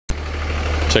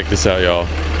Check this out, y'all.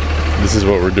 This is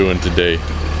what we're doing today.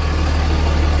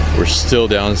 We're still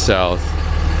down south.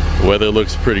 The weather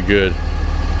looks pretty good.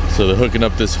 So they're hooking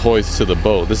up this hoist to the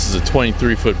boat. This is a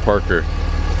 23-foot Parker,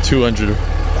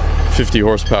 250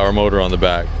 horsepower motor on the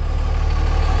back.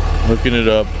 Hooking it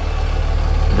up,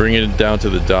 bringing it down to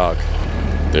the dock.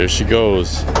 There she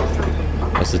goes.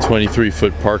 That's the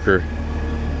 23-foot Parker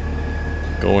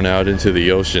going out into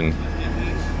the ocean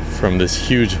from this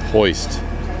huge hoist,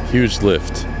 huge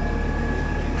lift.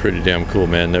 Pretty damn cool,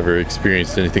 man. Never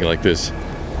experienced anything like this.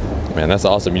 Man, that's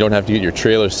awesome. You don't have to get your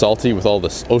trailer salty with all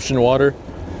this ocean water.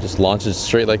 Just launch it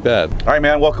straight like that. All right,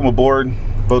 man, welcome aboard.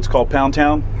 Boat's called Pound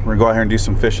Town. We're gonna go out here and do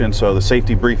some fishing. So the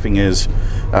safety briefing is,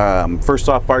 first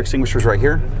off, fire extinguishers right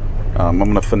here. I'm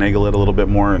gonna finagle it a little bit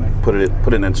more and put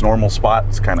it in its normal spot.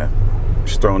 It's kind of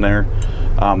just thrown there.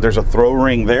 There's a throw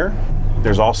ring there.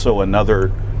 There's also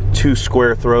another 2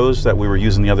 square throws that we were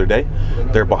using the other day.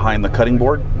 They're behind the cutting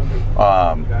board.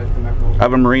 I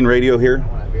have a marine radio here.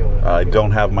 I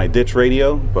don't have my ditch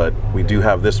radio, but we do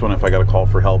have this one if I got to call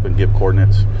for help and give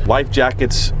coordinates. Life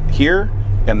jackets here,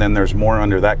 and then there's more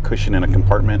under that cushion in a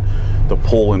compartment. The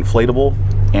pole inflatable,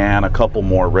 and a couple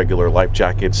more regular life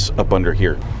jackets up under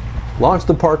here. Launched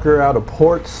the Parker out of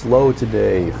port slow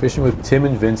today, fishing with Tim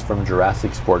and Vince from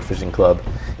Jurassic Sport Fishing Club.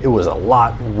 It was a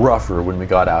lot rougher when we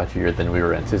got out here than we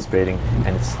were anticipating,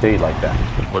 and it stayed like that.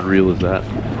 What reel is that?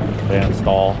 Van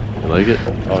Stall. You like it?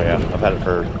 Oh yeah, I've had it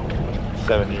for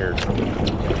 7 years.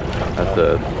 That's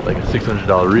like a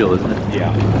 $600 reel, isn't it?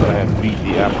 Yeah, but I have beat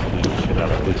the absolute shit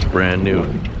out of it. It's brand new.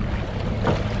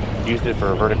 Used it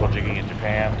for vertical jigging in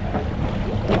Japan.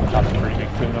 Caught some pretty big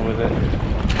tuna with it.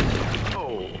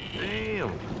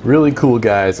 Really cool,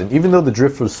 guys, and even though the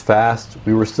drift was fast,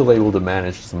 we were still able to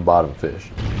manage some bottom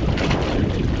fish.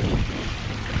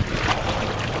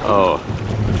 Oh,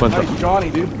 nice Johnny,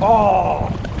 dude.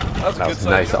 Oh, that's a good size.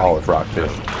 Nice olive rock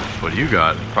fish. What do you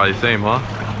got? Probably the same, huh?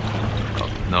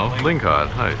 No,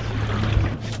 lingcod. Nice.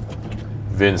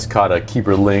 Vince caught a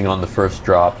keeper ling on the first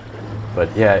drop, but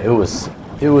yeah, it was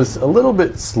a little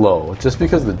bit slow just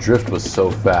because the drift was so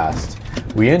fast.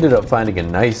 We ended up finding a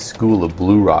nice school of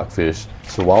blue rockfish,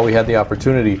 so while we had the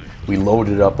opportunity, we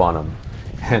loaded up on them.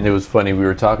 And it was funny, we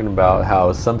were talking about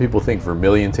how some people think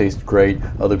vermilion tastes great,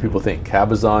 other people think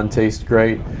Calzone tastes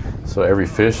great. So every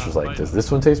fish was like, does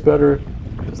this one taste better?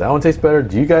 Does that one taste better?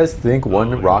 Do you guys think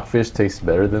one rockfish tastes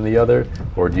better than the other?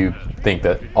 Or do you think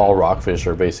that all rockfish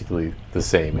are basically the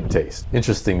same in taste?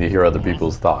 Interesting to hear other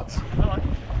people's thoughts.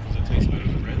 Does it taste better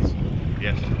than Reds?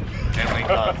 Yes. And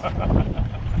lingcod.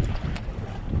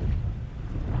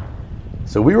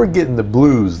 So we were getting the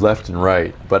blues left and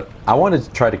right, but I wanted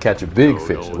to try to catch a big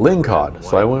fish, a lingcod.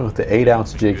 So I went with the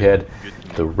 8-ounce jig head,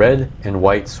 the red and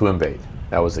white swim bait.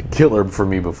 That was a killer for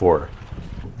me before,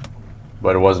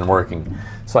 but it wasn't working.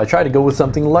 So I tried to go with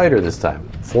something lighter this time.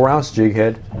 4-ounce jig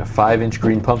head and a 5-inch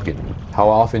green pumpkin. How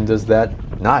often does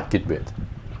that not get bit?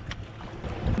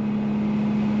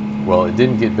 Well, it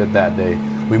didn't get bit that day.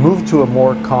 We moved to a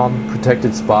more calm,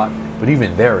 protected spot, but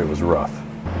even there it was rough.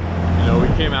 You know,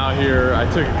 we came out here, I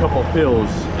took a couple pills,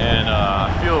 and I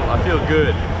feel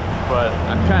good, but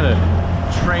I've kind of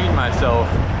trained myself.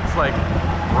 It's like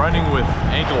running with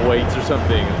ankle weights or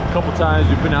something. A couple times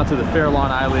we've been out to the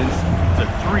Farallon Islands. It's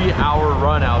a 3-hour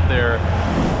run out there,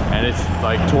 and it's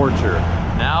like torture.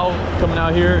 Now, coming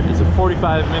out here, it's a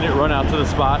 45-minute run out to the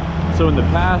spot. So in the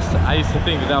past, I used to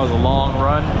think that was a long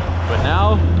run, but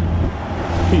now,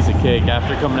 piece of cake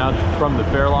after coming out from the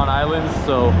Farallon Islands.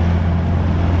 So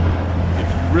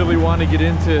really want to get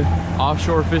into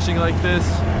offshore fishing like this,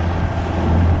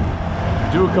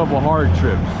 do a couple hard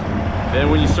trips. Then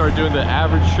when you start doing the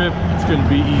average trip, it's going to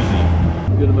be easy.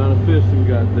 Good amount of fish we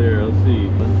got there. Let's see.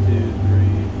 1, 2, 3,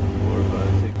 4,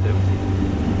 5,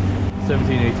 6,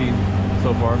 17, 18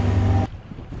 so far.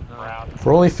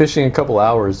 For only fishing a couple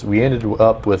hours, we ended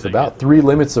up with about 3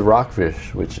 limits of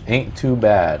rockfish, which ain't too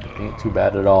bad. Ain't too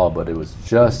bad at all, but it was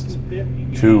just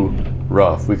too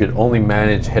rough. We could only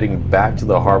manage heading back to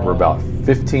the harbor about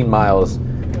 15 miles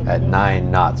at 9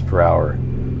 knots per hour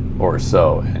or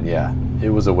so. And yeah, it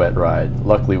was a wet ride.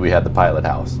 Luckily, we had the pilot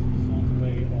house.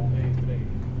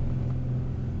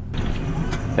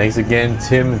 Thanks again,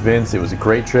 Tim, Vince. It was a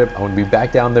great trip. I'm going to be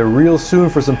back down there real soon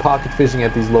for some pocket fishing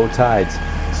at these low tides.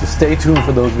 So stay tuned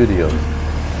for those videos.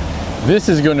 This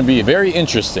is going to be very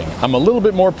interesting. I'm a little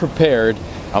bit more prepared.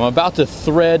 I'm about to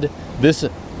thread this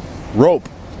rope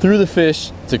through the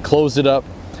fish to close it up.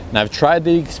 And I've tried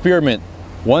the experiment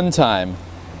one time,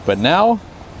 but now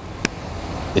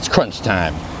it's crunch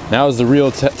time. Now is the real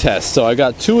test. So I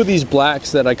got 2 of these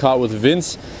blacks that I caught with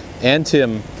Vince and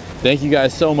Tim. Thank you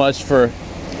guys so much for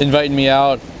inviting me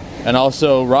out. And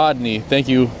also Rodney, thank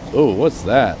you. Oh, what's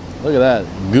that? Look at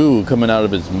that goo coming out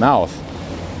of his mouth.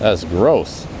 That's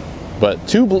gross. But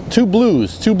two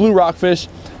blue rockfish.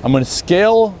 I'm gonna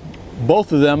scale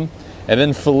both of them and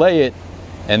then fillet it,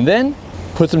 and then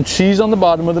put some cheese on the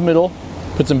bottom of the middle,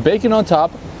 put some bacon on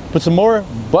top, put some more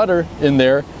butter in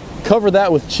there, cover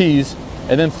that with cheese,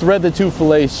 and then thread the two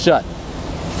fillets shut.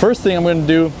 First thing I'm gonna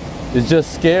do is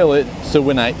just scale it so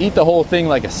when I eat the whole thing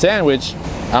like a sandwich,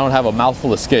 I don't have a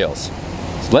mouthful of scales.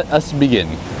 So let us begin.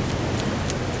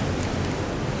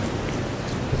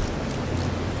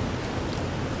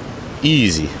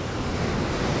 Easy.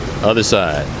 Other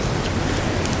side.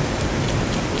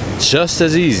 Just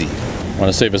as easy. I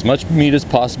want to save as much meat as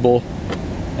possible,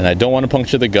 and I don't want to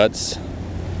puncture the guts.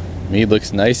 Meat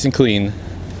looks nice and clean,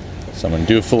 so I'm going to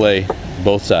do a fillet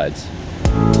both sides.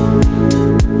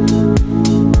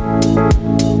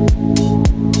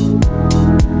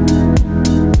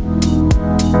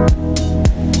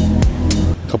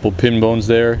 Couple pin bones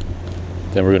there.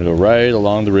 Then we're going to go right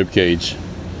along the rib cage,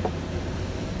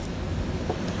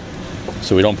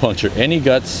 so we don't puncture any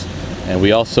guts, and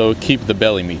we also keep the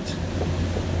belly meat.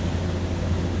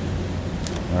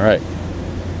 All right,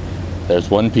 there's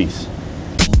one piece.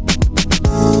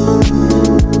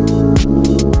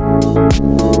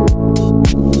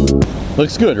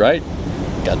 Looks good, right?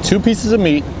 Got two pieces of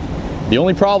meat. The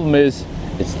only problem is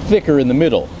it's thicker in the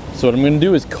middle. So what I'm gonna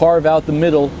do is carve out the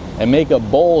middle and make a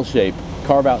bowl shape.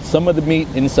 Carve out some of the meat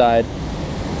inside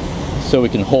so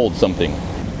it can hold something.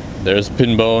 There's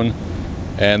pin bone,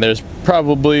 and there's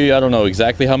probably, I don't know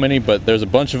exactly how many, but there's a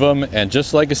bunch of them. And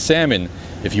just like a salmon,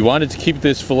 if you wanted to keep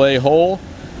this fillet whole,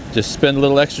 just spend a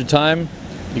little extra time,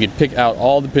 you could pick out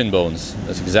all the pin bones.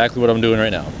 That's exactly what I'm doing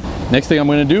right now. Next thing I'm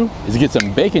gonna do is get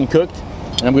some bacon cooked,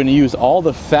 and I'm gonna use all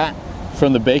the fat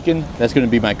from the bacon. That's gonna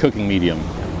be my cooking medium.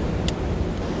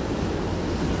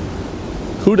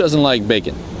 Who doesn't like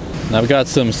bacon? Now I've got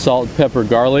some salt, pepper,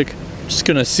 garlic. Just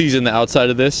gonna season the outside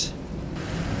of this.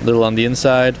 A little on the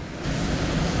inside.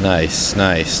 Nice,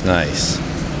 nice, nice.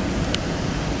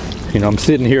 You know, I'm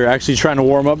sitting here actually trying to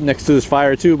warm up next to this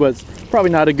fire too, but it's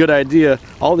probably not a good idea.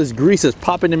 All this grease is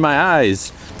popping in my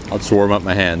eyes. I'll just warm up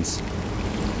my hands.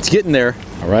 It's getting there.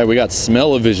 All right, we got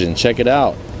smell-o-vision. Check it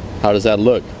out. How does that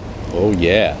look? Oh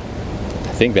yeah,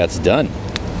 I think that's done.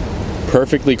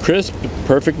 Perfectly crisp,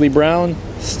 perfectly brown,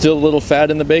 still a little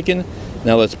fat in the bacon.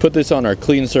 Now let's put this on our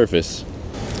clean surface.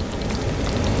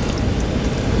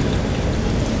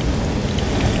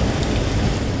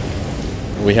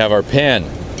 We have our pan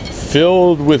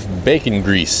filled with bacon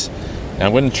grease. And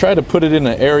I'm going to try to put it in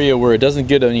an area where it doesn't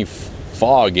get any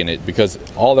fog in it, because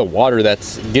all the water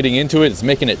that's getting into it is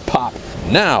making it pop.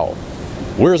 Now,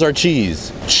 where's our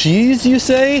cheese? Cheese, you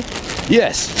say?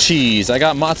 Yes, cheese. I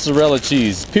got mozzarella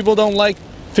cheese. People don't like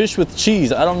fish with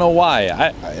cheese. I don't know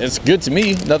why. It's good to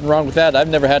me. Nothing wrong with that. I've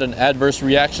never had an adverse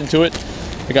reaction to it.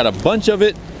 I got a bunch of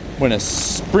it. I'm going to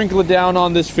sprinkle it down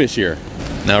on this fish here.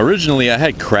 Now originally I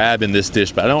had crab in this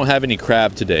dish, but I don't have any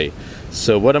crab today.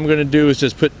 So what I'm gonna do is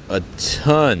just put a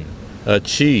ton of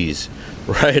cheese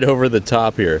right over the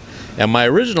top here. And my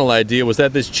original idea was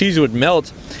that this cheese would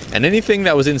melt, and anything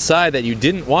that was inside that you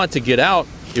didn't want to get out,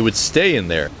 it would stay in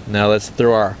there. Now let's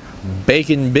throw our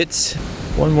bacon bits.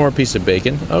 One more piece of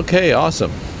bacon. Okay,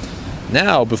 awesome.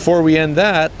 Now, before we end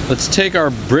that, let's take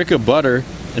our brick of butter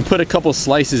and put a couple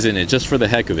slices in it just for the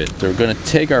heck of it. So we're gonna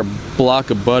take our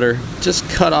block of butter, just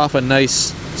cut off a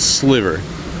nice sliver.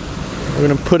 We're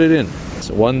gonna put it in.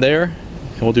 So one there,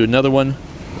 and we'll do another one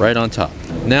right on top.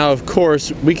 Now, of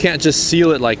course, we can't just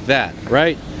seal it like that,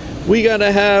 right? We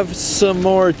gotta have some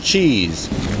more cheese.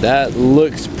 That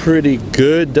looks pretty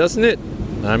good, doesn't it?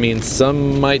 I mean,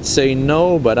 some might say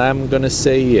no, but I'm gonna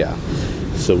say yeah.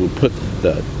 So we'll put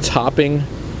the topping.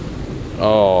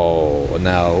 Oh,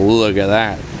 now look at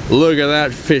that. Look at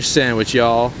that fish sandwich,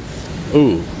 y'all.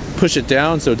 Ooh, push it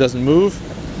down so it doesn't move.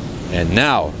 And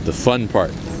now, the fun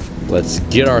part. Let's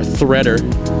get our threader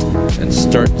and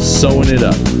start sewing it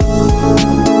up.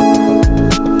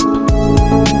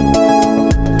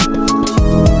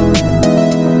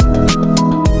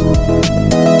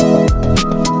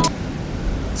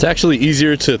 It's actually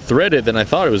easier to thread it than I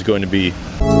thought it was going to be.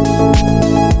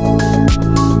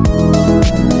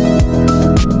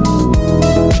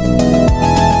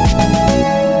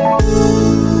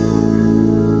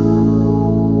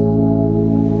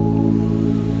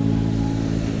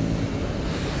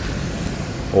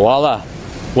 Voila.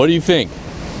 What do you think?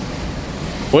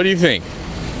 What do you think?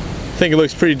 I think it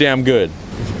looks pretty damn good.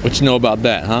 What you know about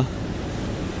that, huh?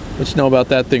 What you know about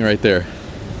that thing right there?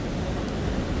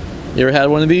 You ever had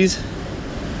one of these?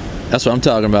 That's what I'm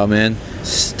talking about, man.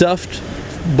 Stuffed,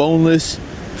 boneless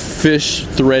fish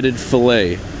threaded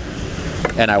fillet.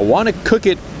 And I want to cook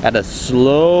it at a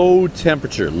low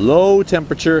temperature.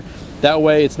 That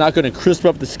way it's not going to crisp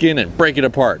up the skin and break it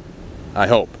apart. I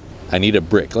hope. I need a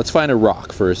brick. Let's find a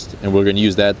rock first, and we're going to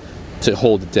use that to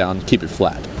hold it down, keep it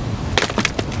flat.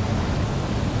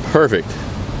 Perfect.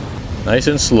 Nice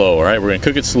and slow. All right, we're going to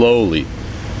cook it slowly.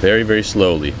 Very, very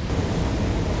slowly.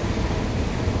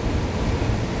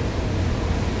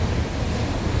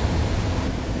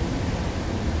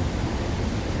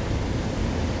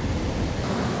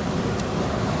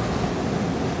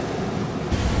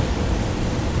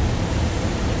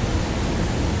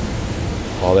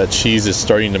 All that cheese is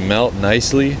starting to melt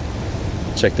nicely.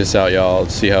 Check this out, y'all.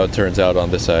 Let's see how it turns out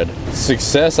on this side.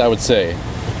 Success, I would say.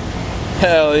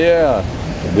 Hell yeah.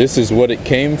 This is what it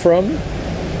came from,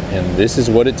 and this is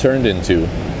what it turned into.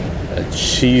 A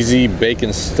cheesy,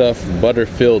 bacon-stuffed,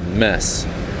 butter-filled mess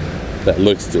that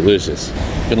looks delicious.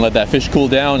 Gonna let that fish cool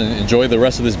down and enjoy the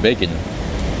rest of this bacon.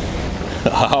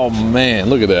 Oh man,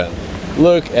 look at that.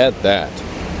 Look at that.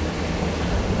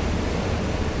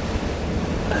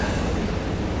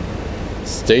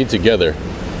 Stayed together.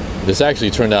 This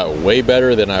actually turned out way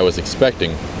better than I was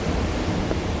expecting.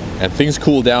 And things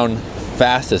cool down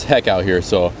fast as heck out here,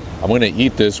 so I'm gonna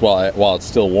eat this while it's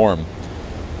still warm.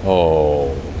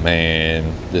 Oh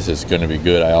man, this is gonna be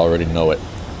good. I already know it.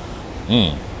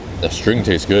 The string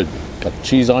tastes good. Got the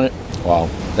cheese on it. Wow,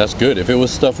 that's good. If it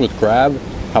was stuffed with crab,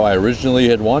 how I originally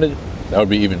had wanted, that would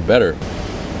be even better.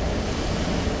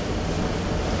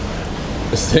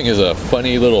 This thing is a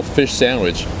funny little fish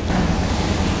sandwich.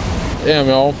 Damn,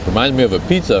 y'all, reminds me of a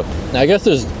pizza. Now, I guess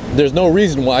there's no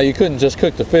reason why you couldn't just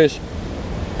cook the fish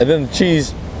and then the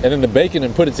cheese and then the bacon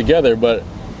and put it together, but it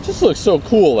just looks so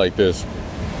cool like this.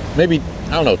 Maybe,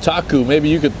 I don't know, taku, maybe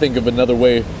you could think of another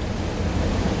way,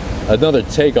 another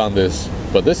take on this,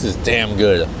 but this is damn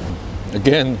good.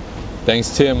 Again,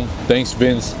 thanks Tim, thanks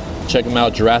Vince. Check them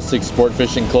out, Jurassic Sport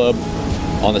Fishing Club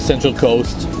on the Central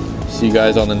Coast. See you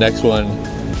guys on the next one.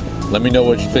 Let me know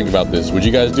what you think about this. Would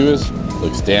you guys do this?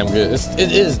 Looks damn good.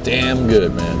 It is damn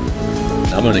good,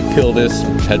 man. I'm gonna kill this,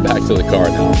 head back to the car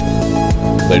now.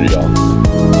 Later, y'all.